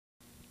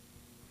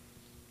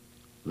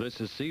This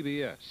is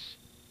CBS.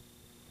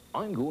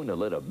 I'm going to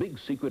let a big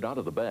secret out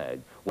of the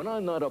bag. When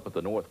I'm not up at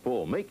the North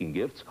Pole making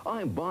gifts,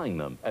 I'm buying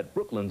them at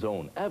Brooklyn's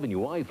own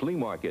Avenue I Flea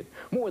Market.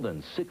 More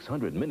than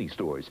 600 mini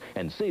stores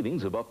and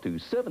savings of up to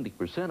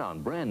 70%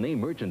 on brand name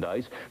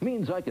merchandise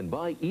means I can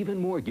buy even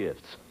more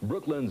gifts.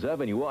 Brooklyn's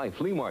Avenue I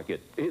Flea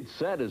Market. It's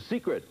Santa's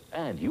secret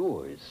and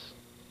yours.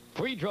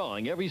 Free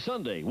drawing every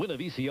Sunday. Win a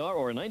VCR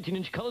or a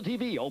 19-inch color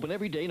TV. Open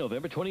every day,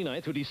 November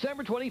 29th through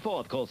December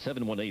 24th. Call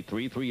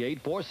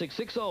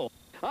 718-338-4660.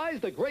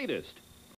 I's the greatest.